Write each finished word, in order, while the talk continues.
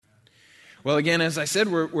Well, again, as I said,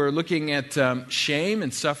 we're looking at shame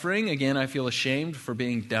and suffering. Again, I feel ashamed for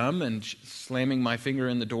being dumb and slamming my finger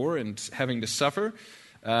in the door and having to suffer.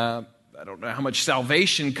 I don't know how much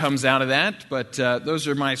salvation comes out of that, but those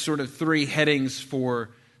are my sort of three headings for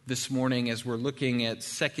this morning as we're looking at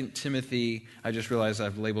 2 Timothy. I just realized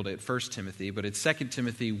I've labeled it 1 Timothy, but it's 2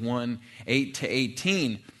 Timothy 1, 8 to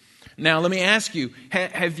 18. Now, let me ask you,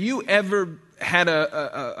 have you ever had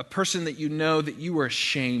a person that you know that you were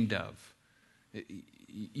ashamed of?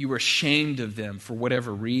 You were ashamed of them for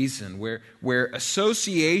whatever reason, where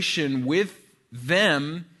association with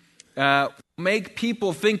them make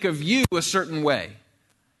people think of you a certain way.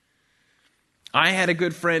 I had a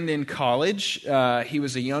good friend in college. He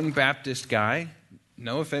was a young Baptist guy.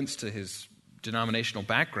 No offense to his denominational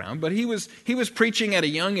background, but he was preaching at a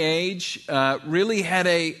young age, really had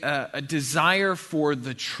a desire for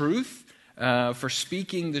the truth, for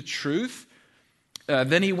speaking the truth.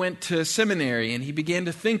 Then he went to seminary and he began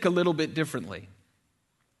to think a little bit differently.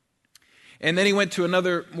 And then he went to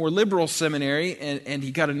another more liberal seminary and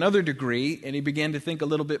he got another degree and he began to think a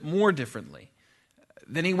little bit more differently.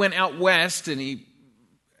 Then he went out west and he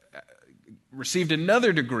received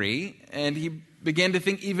another degree and he began to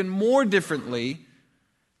think even more differently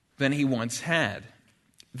than he once had.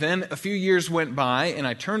 Then a few years went by and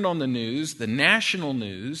I turned on the news, the national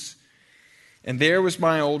news, and there was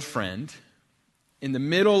my old friend in the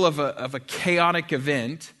middle of a chaotic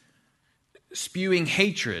event, spewing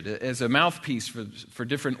hatred as a mouthpiece for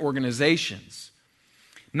different organizations.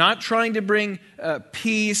 Not trying to bring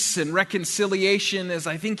peace and reconciliation as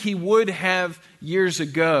I think he would have years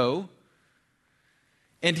ago.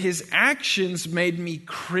 And his actions made me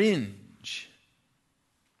cringe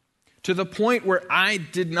to the point where I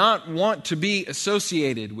did not want to be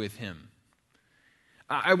associated with him.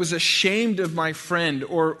 I was ashamed of my friend,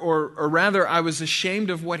 or rather, I was ashamed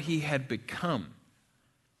of what he had become.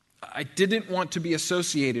 I didn't want to be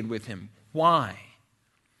associated with him. Why?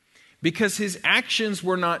 Because his actions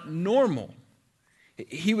were not normal.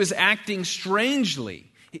 He was acting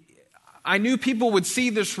strangely. I knew people would see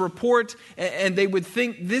this report and they would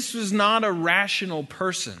think this was not a rational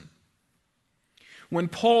person. When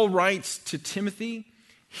Paul writes to Timothy,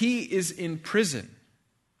 he is in prison.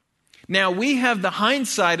 Now, we have the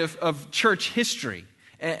hindsight of church history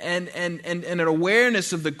and an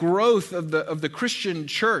awareness of the growth of the Christian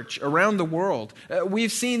church around the world.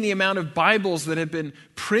 We've seen the amount of Bibles that have been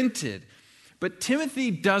printed, but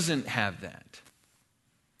Timothy doesn't have that.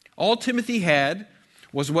 All Timothy had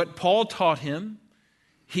was what Paul taught him.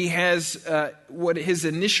 He has what his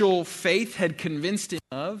initial faith had convinced him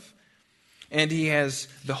of, and he has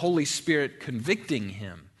the Holy Spirit convicting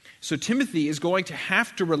him. So Timothy is going to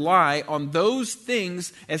have to rely on those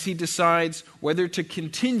things as he decides whether to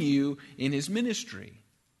continue in his ministry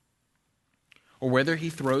or whether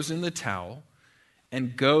he throws in the towel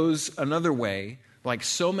and goes another way like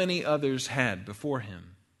so many others had before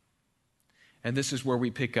him. And this is where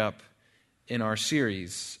we pick up in our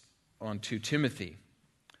series on 2 Timothy.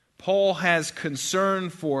 Paul has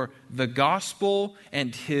concern for the gospel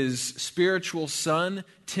and his spiritual son,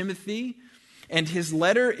 Timothy. And his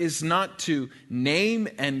letter is not to name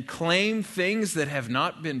and claim things that have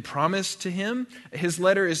not been promised to him. His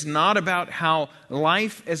letter is not about how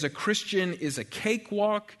life as a Christian is a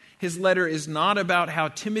cakewalk. His letter is not about how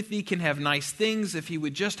Timothy can have nice things if he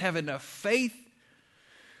would just have enough faith.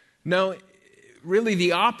 No, really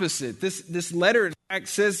the opposite. This letter, in fact,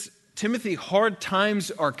 says, Timothy, hard times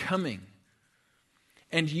are coming.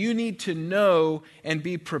 And you need to know and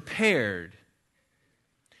be prepared.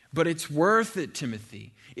 But it's worth it,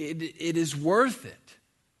 Timothy. It is worth it.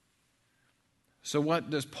 So what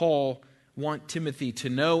does Paul want Timothy to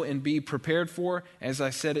know and be prepared for? As I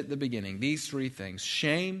said at the beginning, these three things: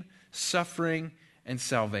 shame, suffering, and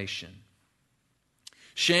salvation.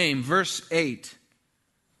 Shame, verse 8,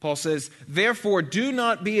 Paul says, "Therefore do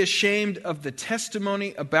not be ashamed of the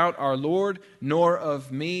testimony about our Lord, nor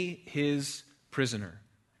of me, his prisoner."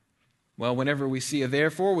 Well, whenever we see a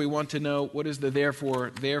therefore, we want to know, what is the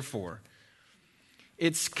therefore there for?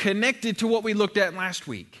 It's connected to what we looked at last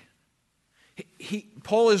week.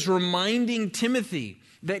 Paul is reminding Timothy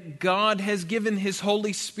that God has given his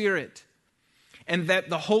Holy Spirit, and that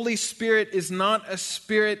the Holy Spirit is not a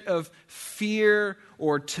spirit of fear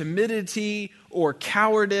or timidity or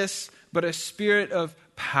cowardice, but a spirit of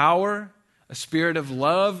power, a spirit of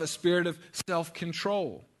love, a spirit of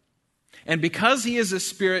self-control. And because he is a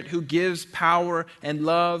spirit who gives power and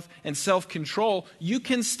love and self-control, you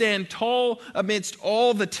can stand tall amidst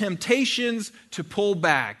all the temptations to pull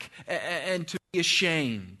back and to be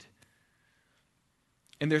ashamed.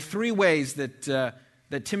 And there are three ways that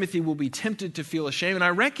that Timothy will be tempted to feel ashamed. And I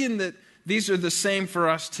reckon that these are the same for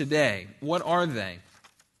us today. What are they?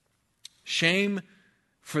 Shame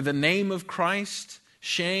for the name of Christ,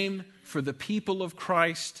 shame for the people of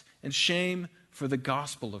Christ, and shame for the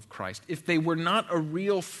gospel of Christ. If they were not a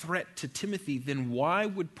real threat to Timothy, then why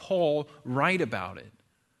would Paul write about it?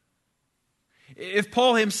 If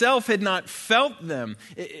Paul himself had not felt them,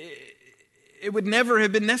 it would never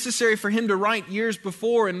have been necessary for him to write years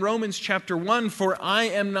before in Romans chapter 1, "For I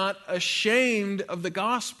am not ashamed of the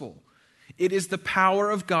gospel. It is the power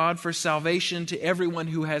of God for salvation to everyone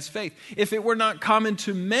who has faith." If it were not common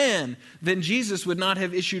to man, then Jesus would not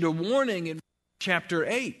have issued a warning in chapter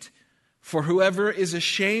 8. "For whoever is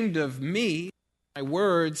ashamed of me, my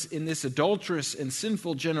words, in this adulterous and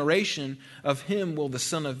sinful generation, of him will the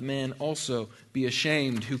Son of Man also be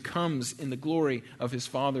ashamed, who comes in the glory of his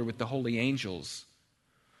Father with the holy angels."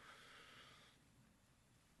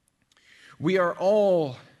 We are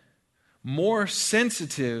all more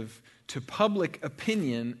sensitive to public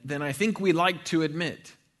opinion than I think we like to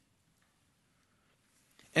admit.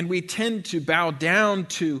 And we tend to bow down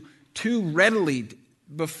too readily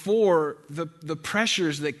before the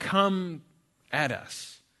pressures that come at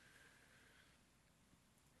us.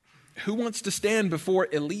 Who wants to stand before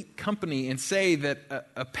elite company and say that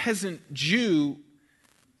a peasant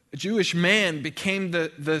a Jewish man, became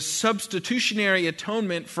the substitutionary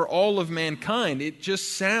atonement for all of mankind? It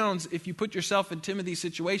just sounds, if you put yourself in Timothy's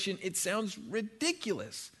situation, it sounds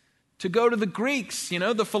ridiculous to go to the Greeks,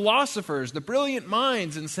 the philosophers, the brilliant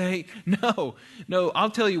minds, and say, no, I'll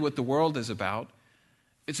tell you what the world is about.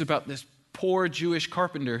 It's about this poor Jewish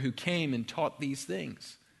carpenter who came and taught these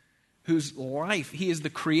things, whose life, he is the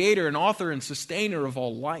creator and author and sustainer of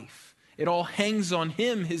all life. It all hangs on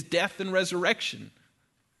him, his death and resurrection.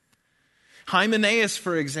 Hymenaeus,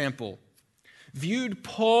 for example, viewed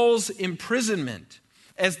Paul's imprisonment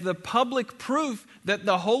as the public proof that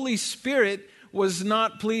the Holy Spirit was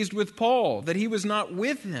not pleased with Paul, that he was not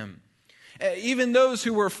with him. Even those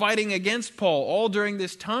who were fighting against Paul all during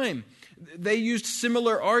this time, they used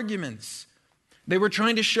similar arguments. They were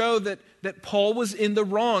trying to show that Paul was in the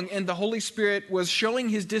wrong and the Holy Spirit was showing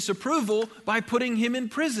his disapproval by putting him in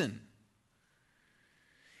prison.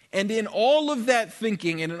 And in all of that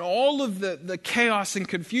thinking and in all of the chaos and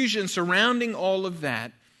confusion surrounding all of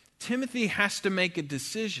that, Timothy has to make a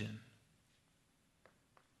decision.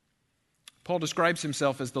 Paul describes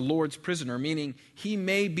himself as the Lord's prisoner, meaning he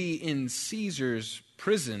may be in Caesar's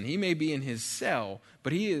prison, he may be in his cell,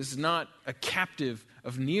 but he is not a captive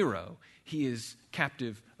of Nero. He is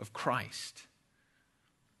captive of Christ.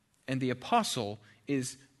 And the apostle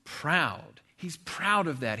is proud. He's proud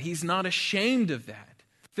of that. He's not ashamed of that.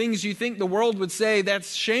 Things you think the world would say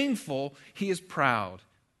that's shameful, he is proud.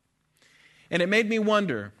 And it made me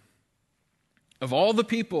wonder, of all the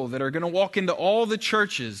people that are going to walk into all the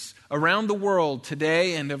churches around the world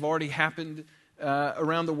today and have already happened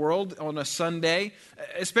around the world on a Sunday,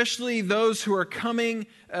 especially those who are coming,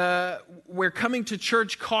 where coming to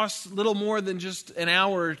church costs little more than just an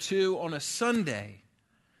hour or two on a Sunday.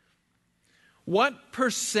 What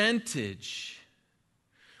percentage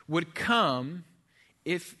would come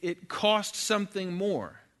if it cost something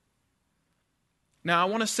more? Now, I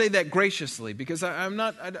want to say that graciously because I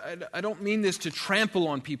don't mean this to trample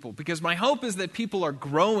on people, because my hope is that people are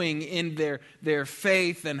growing in their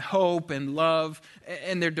faith and hope and love,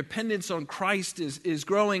 and their dependence on Christ is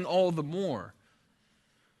growing all the more.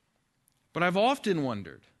 But I've often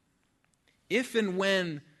wondered, if and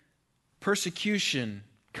when persecution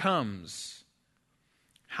comes,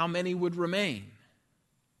 how many would remain?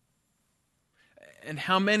 And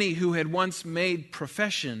how many who had once made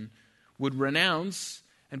profession would renounce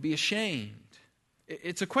and be ashamed?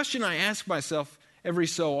 It's a question I ask myself every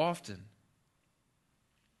so often.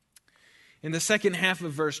 In the second half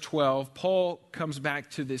of verse 12, Paul comes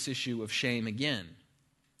back to this issue of shame again,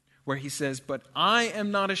 where he says, "But I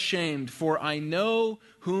am not ashamed, for I know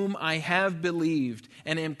whom I have believed,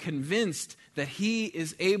 and am convinced that he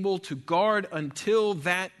is able to guard until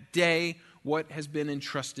that day what has been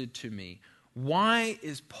entrusted to me." Why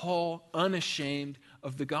is Paul unashamed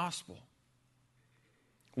of the gospel?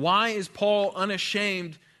 Why is Paul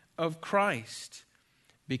unashamed of Christ?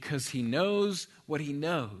 Because he knows what he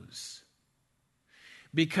knows.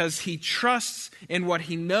 Because he trusts in what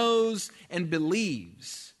he knows and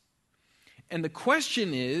believes. And the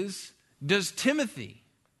question is, does Timothy?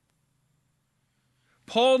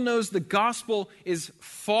 Paul knows the gospel is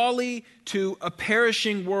folly to a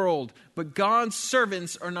perishing world, but God's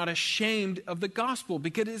servants are not ashamed of the gospel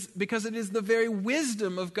because it is the very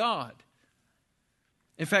wisdom of God.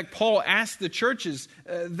 In fact, Paul asked the churches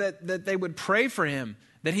that they would pray for him,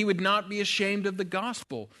 that he would not be ashamed of the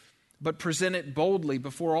gospel, but present it boldly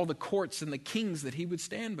before all the courts and the kings that he would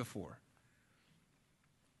stand before.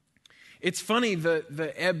 It's funny,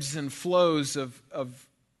 the ebbs and flows of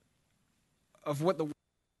what the world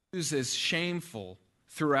views as shameful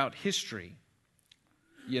throughout history.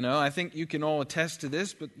 I think you can all attest to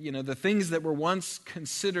this, but the things that were once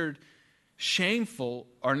considered shameful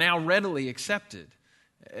are now readily accepted.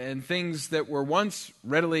 And things that were once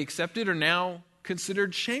readily accepted are now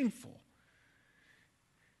considered shameful.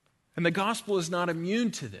 And the gospel is not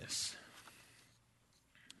immune to this.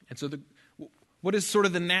 And so what is sort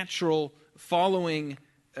of the natural following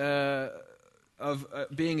of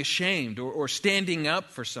being ashamed or standing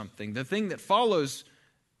up for something? The thing that follows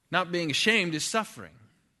not being ashamed is suffering.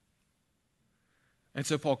 And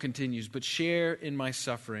so Paul continues, but share in my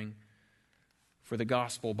suffering for the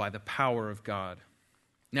gospel by the power of God.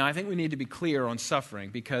 Now, I think we need to be clear on suffering,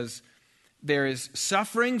 because there is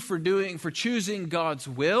suffering for choosing God's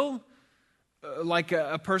will, like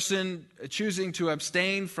a person choosing to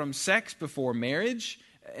abstain from sex before marriage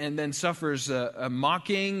and then suffers a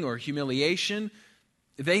mocking or humiliation.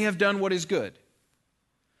 They have done what is good.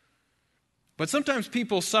 But sometimes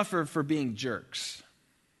people suffer for being jerks.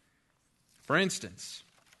 For instance,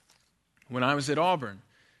 when I was at Auburn,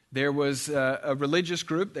 there was a religious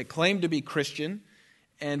group that claimed to be Christian,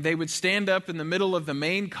 and they would stand up in the middle of the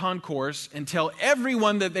main concourse and tell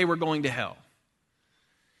everyone that they were going to hell,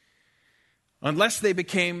 unless they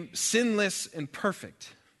became sinless and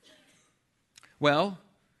perfect. Well,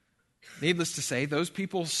 needless to say, those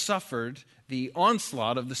people suffered the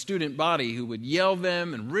onslaught of the student body, who would yell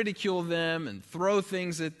them and ridicule them and throw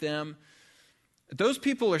things at them. Those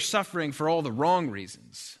people are suffering for all the wrong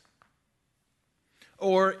reasons.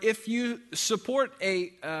 Or if you support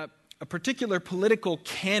a particular political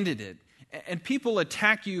candidate and people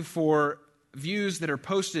attack you for views that are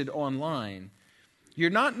posted online, you're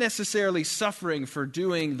not necessarily suffering for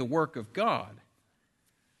doing the work of God.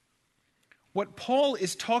 What Paul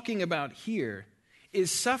is talking about here is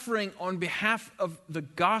suffering on behalf of the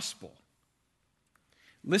gospel.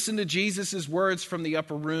 Listen to Jesus' words from the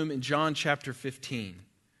upper room in John chapter 15.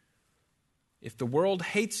 If the world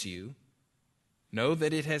hates you, know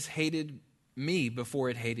that it has hated me before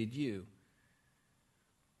it hated you.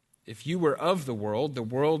 If you were of the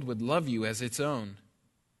world would love you as its own.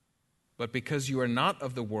 But because you are not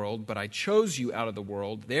of the world, but I chose you out of the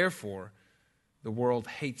world, therefore the world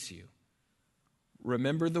hates you.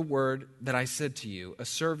 Remember the word that I said to you, a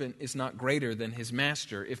servant is not greater than his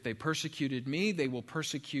master. If they persecuted me, they will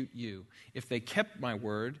persecute you. If they kept my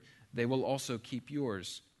word, they will also keep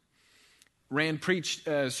yours. Rand prayed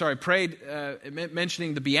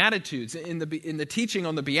mentioning the Beatitudes. In the teaching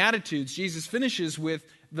on the Beatitudes, Jesus finishes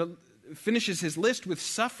his list with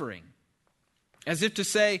suffering, as if to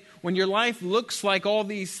say, when your life looks like all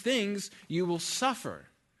these things, you will suffer.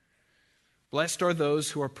 Blessed are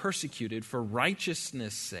those who are persecuted for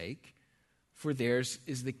righteousness' sake, for theirs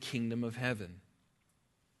is the kingdom of heaven.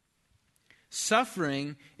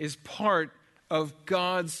 Suffering is part of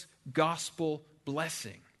God's gospel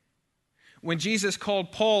blessing. When Jesus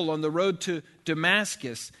called Paul on the road to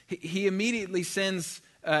Damascus, he immediately sends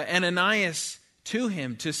Ananias to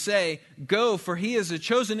him to say, "Go, for he is a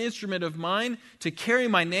chosen instrument of mine to carry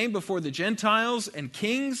my name before the Gentiles and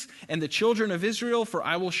kings and the children of Israel, for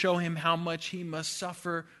I will show him how much he must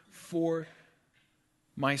suffer for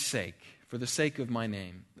my sake, for the sake of my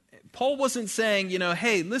name." Paul wasn't saying,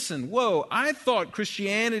 hey, listen, whoa, I thought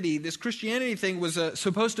this Christianity thing was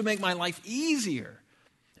supposed to make my life easier.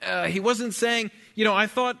 He wasn't saying, I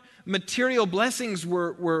thought material blessings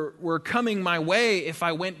were coming my way if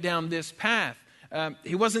I went down this path.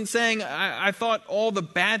 He wasn't saying, I thought all the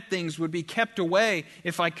bad things would be kept away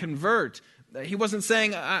if I convert. He wasn't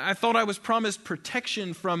saying, I thought I was promised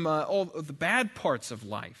protection from all of the bad parts of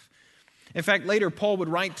life. In fact, later Paul would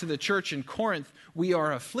write to the church in Corinth, we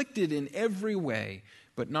are afflicted in every way,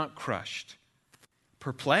 but not crushed.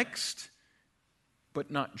 Perplexed, but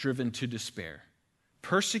not driven to despair.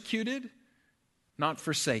 Persecuted, not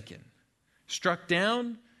forsaken. Struck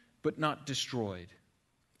down, but not destroyed.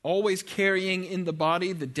 Always carrying in the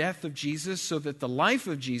body the death of Jesus, so that the life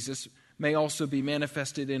of Jesus may also be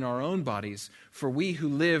manifested in our own bodies. For we who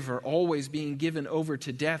live are always being given over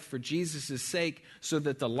to death for Jesus' sake, so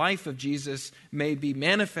that the life of Jesus may be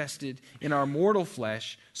manifested in our mortal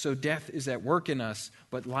flesh. So death is at work in us,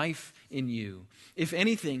 but life in you. If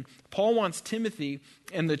anything, Paul wants Timothy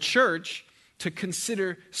and the church to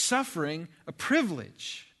consider suffering a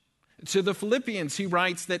privilege. To the Philippians, he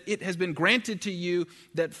writes that it has been granted to you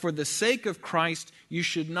that for the sake of Christ, you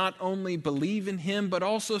should not only believe in him, but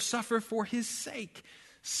also suffer for his sake.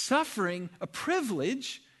 Suffering, a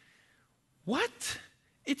privilege? What?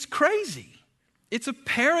 It's crazy. It's a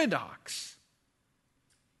paradox.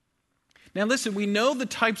 Now listen, we know the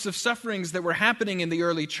types of sufferings that were happening in the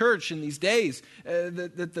early church in these days,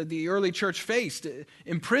 that the early church faced.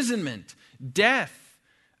 Imprisonment, death,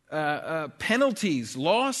 penalties,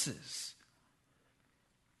 losses.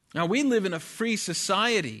 Now we live in a free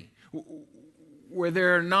society where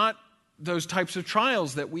there are not those types of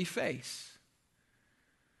trials that we face.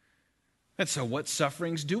 And so what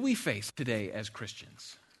sufferings do we face today as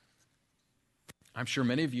Christians? I'm sure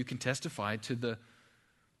many of you can testify to the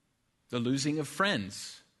losing of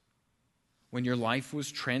friends when your life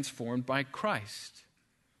was transformed by Christ.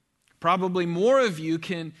 Probably more of you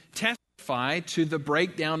can testify to the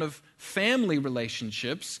breakdown of family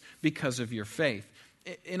relationships because of your faith.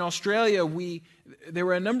 In Australia, there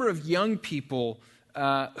were a number of young people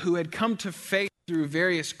who had come to faith through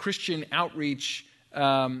various Christian outreach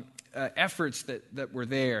efforts that were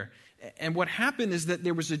there. And what happened is that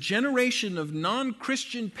there was a generation of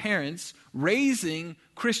non-Christian parents raising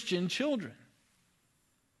Christian children.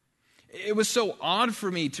 It was so odd for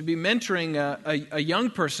me to be mentoring a young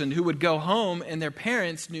person who would go home and their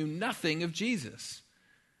parents knew nothing of Jesus.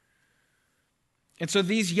 And so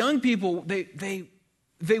these young people,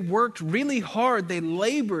 they worked really hard. They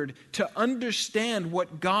labored to understand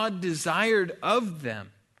what God desired of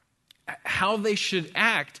them, how they should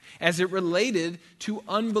act as it related to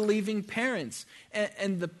unbelieving parents,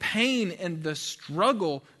 and the pain and the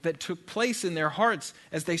struggle that took place in their hearts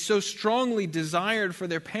as they so strongly desired for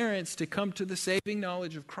their parents to come to the saving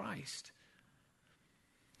knowledge of Christ.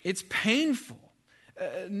 It's painful.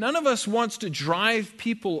 None of us wants to drive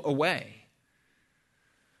people away.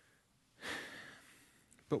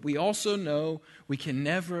 But we also know we can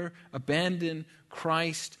never abandon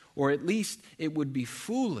Christ, or at least it would be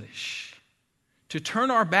foolish to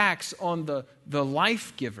turn our backs on the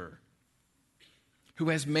life giver who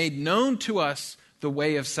has made known to us the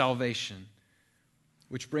way of salvation.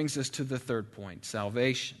 Which brings us to the third point,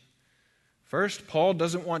 salvation. First, Paul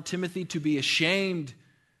doesn't want Timothy to be ashamed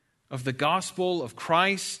of the gospel of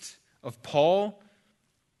Christ, of Paul.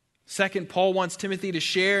 Second, Paul wants Timothy to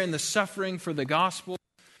share in the suffering for the gospel.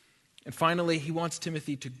 And finally, he wants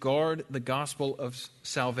Timothy to guard the gospel of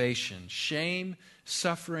salvation. Shame,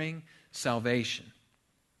 suffering, salvation.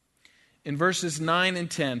 In verses 9 and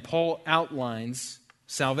 10, Paul outlines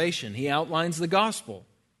salvation. He outlines the gospel.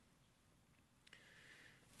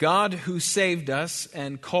 God who saved us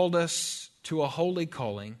and called us to a holy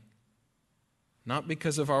calling, not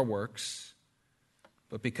because of our works,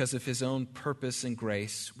 but because of his own purpose and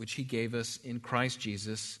grace, which he gave us in Christ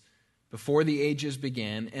Jesus before the ages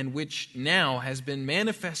began, and which now has been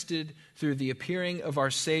manifested through the appearing of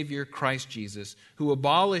our Savior, Christ Jesus, who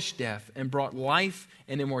abolished death and brought life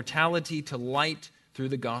and immortality to light through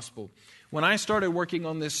the gospel. When I started working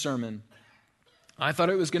on this sermon, I thought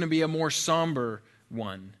it was going to be a more somber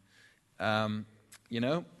one.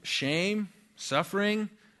 Shame, suffering,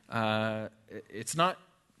 it's not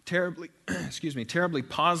terribly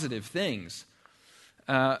positive things.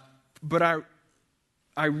 But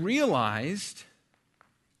I realized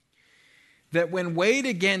that when weighed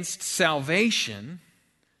against salvation,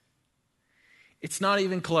 it's not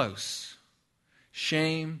even close.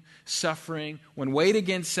 Shame, suffering, when weighed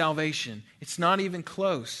against salvation, it's not even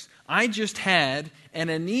close. I just had an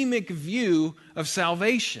anemic view of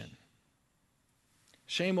salvation.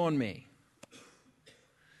 Shame on me.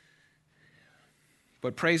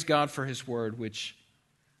 But praise God for his word, which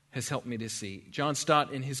has helped me to see. John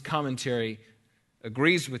Stott, in his commentary,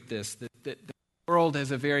 agrees with this, that the world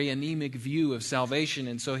has a very anemic view of salvation.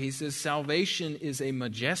 And so he says salvation is a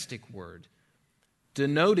majestic word,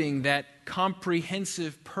 denoting that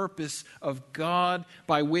comprehensive purpose of God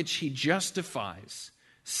by which he justifies,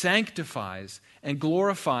 sanctifies, and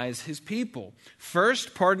glorifies his people.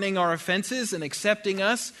 First, pardoning our offenses and accepting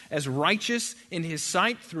us as righteous in his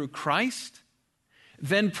sight through Christ.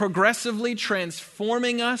 Then progressively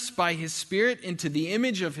transforming us by his Spirit into the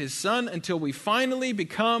image of his Son until we finally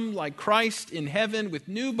become like Christ in heaven with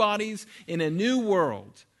new bodies in a new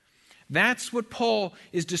world. That's what Paul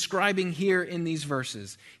is describing here in these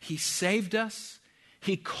verses. He saved us.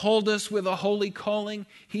 He called us with a holy calling.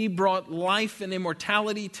 He brought life and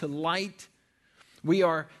immortality to light. We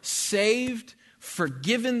are saved,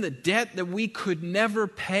 forgiven the debt that we could never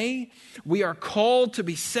pay. We are called to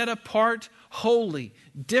be set apart, holy,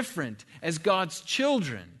 different as God's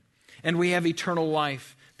children. And we have eternal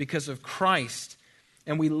life because of Christ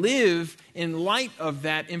and we live in light of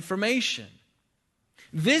that information.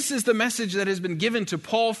 This is the message that has been given to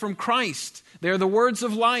Paul from Christ. They're the words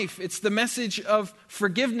of life. It's the message of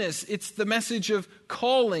forgiveness. It's the message of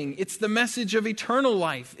calling. It's the message of eternal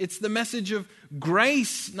life. It's the message of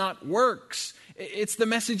grace, not works. It's the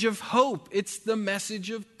message of hope. It's the message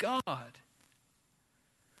of God.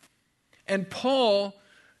 And Paul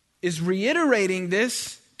is reiterating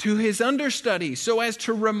this to his understudy so as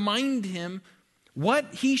to remind him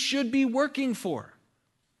what he should be working for,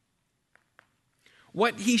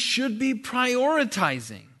 what he should be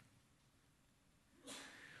prioritizing,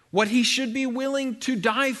 what he should be willing to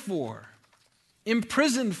die for,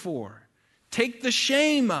 imprison for, take the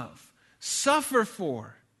shame of, suffer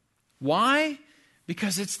for. Why?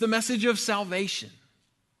 Because it's the message of salvation.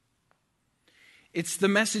 It's the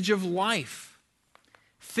message of life.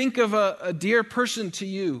 Think of a dear person to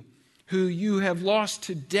you who you have lost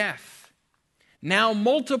to death. Now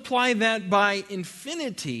multiply that by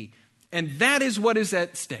infinity, and that is what is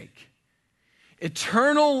at stake.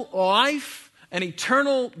 Eternal life and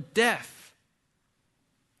eternal death.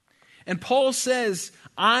 And Paul says,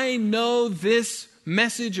 I know this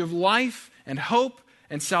message of life and hope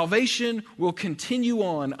and salvation will continue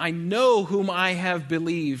on. I know whom I have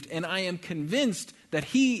believed, and I am convinced that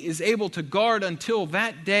he is able to guard until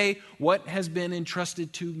that day what has been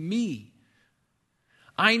entrusted to me.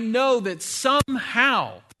 I know that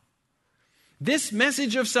somehow this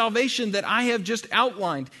message of salvation that I have just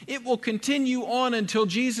outlined, it will continue on until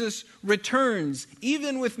Jesus returns,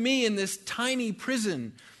 even with me in this tiny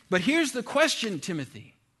prison. But here's the question,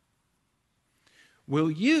 Timothy.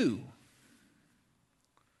 Will you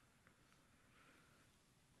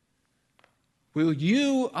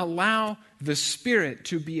allow the Spirit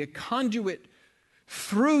to be a conduit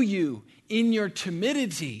through you in your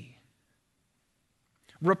timidity,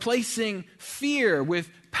 replacing fear with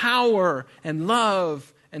power and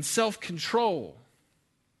love and self-control?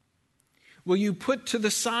 Will you put to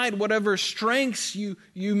the side whatever strengths you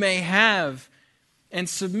may have and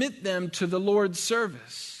submit them to the Lord's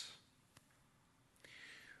service?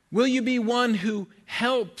 Will you be one who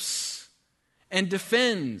helps and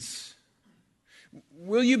defends?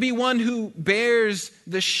 Will you be one who bears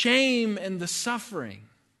the shame and the suffering?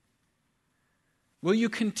 Will you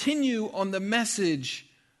continue on the message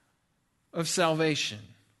of salvation?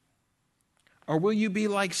 Or will you be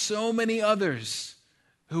like so many others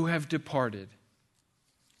who have departed?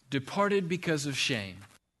 Departed because of shame.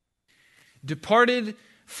 Departed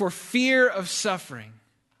for fear of suffering.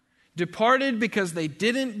 Departed because they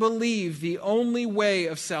didn't believe the only way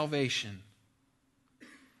of salvation.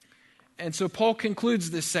 And so Paul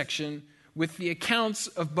concludes this section with the accounts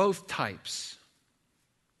of both types.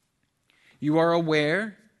 You are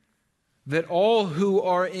aware that all who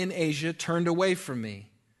are in Asia turned away from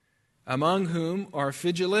me, among whom are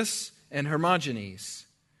Phygelus and Hermogenes.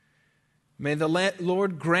 May the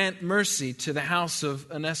Lord grant mercy to the house of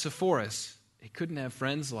Onesiphorus. He couldn't have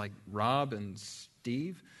friends like Rob and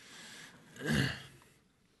Steve.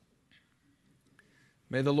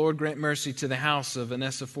 May the Lord grant mercy to the house of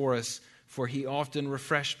Onesiphorus, for he often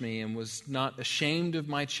refreshed me and was not ashamed of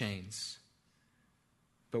my chains.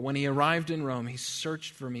 But when he arrived in Rome, he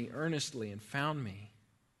searched for me earnestly and found me.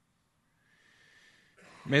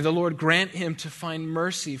 May the Lord grant him to find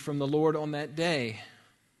mercy from the Lord on that day.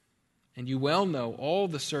 And you well know all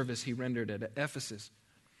the service he rendered at Ephesus.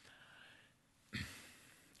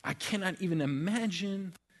 I cannot even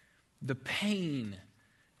imagine the pain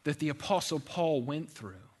that the Apostle Paul went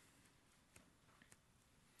through.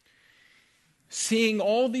 Seeing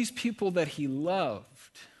all these people that he loved,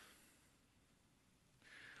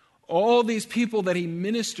 all these people that he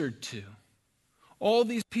ministered to, all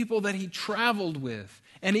these people that he traveled with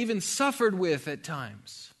and even suffered with at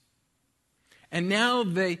times. And now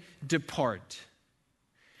they depart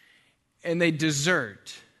and they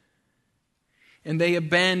desert and they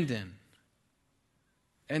abandon,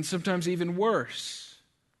 and sometimes even worse.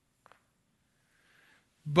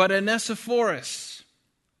 But Onesiphorus,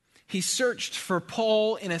 he searched for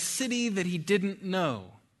Paul in a city that he didn't know,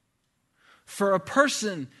 for a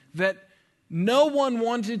person that no one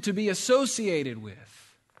wanted to be associated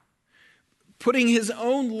with, putting his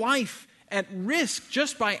own life at risk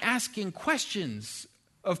just by asking questions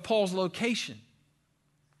of Paul's location.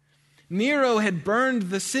 Nero had burned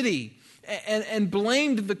the city and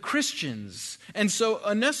blamed the Christians. And so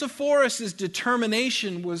Onesiphorus'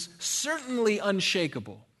 determination was certainly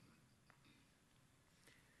unshakable.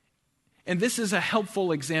 And this is a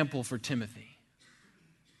helpful example for Timothy.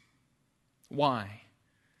 Why?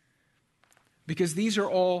 Because these are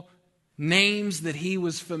all names that he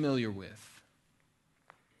was familiar with.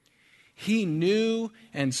 he knew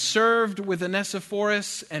and served with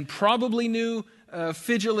Onesiphorus and probably knew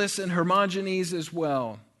Phygelus and Hermogenes as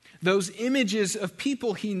well. Those images of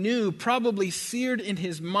people he knew probably seared in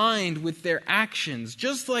his mind with their actions,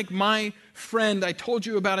 just like my friend I told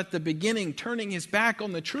you about at the beginning, turning his back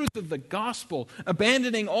on the truth of the gospel,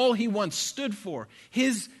 abandoning all he once stood for.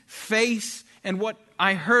 His face and what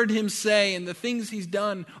I heard him say and the things he's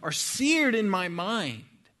done are seared in my mind.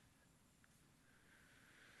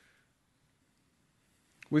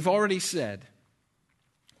 We've already said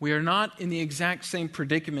we are not in the exact same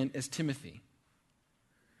predicament as Timothy.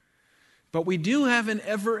 But we do have an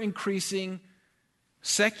ever-increasing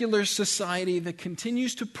secular society that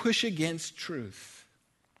continues to push against truth.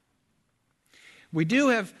 We do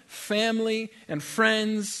have family and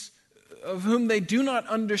friends of whom they do not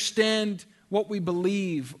understand what we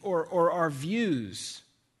believe or our views.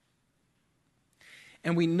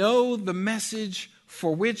 And we know the message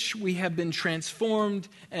for which we have been transformed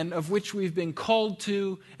and of which we've been called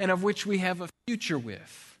to and of which we have a future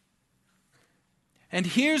with. And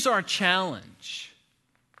here's our challenge.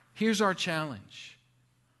 Here's our challenge.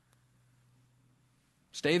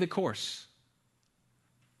 Stay the course.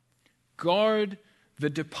 Guard the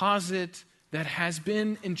deposit that has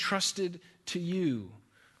been entrusted to you.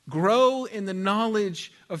 Grow in the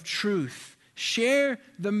knowledge of truth. Share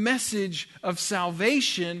the message of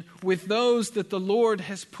salvation with those that the Lord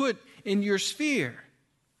has put in your sphere.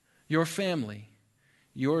 Your family,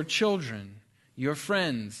 your children, your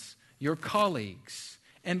friends, your colleagues.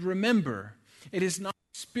 And remember, it is not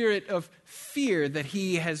a spirit of fear that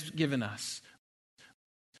he has given us,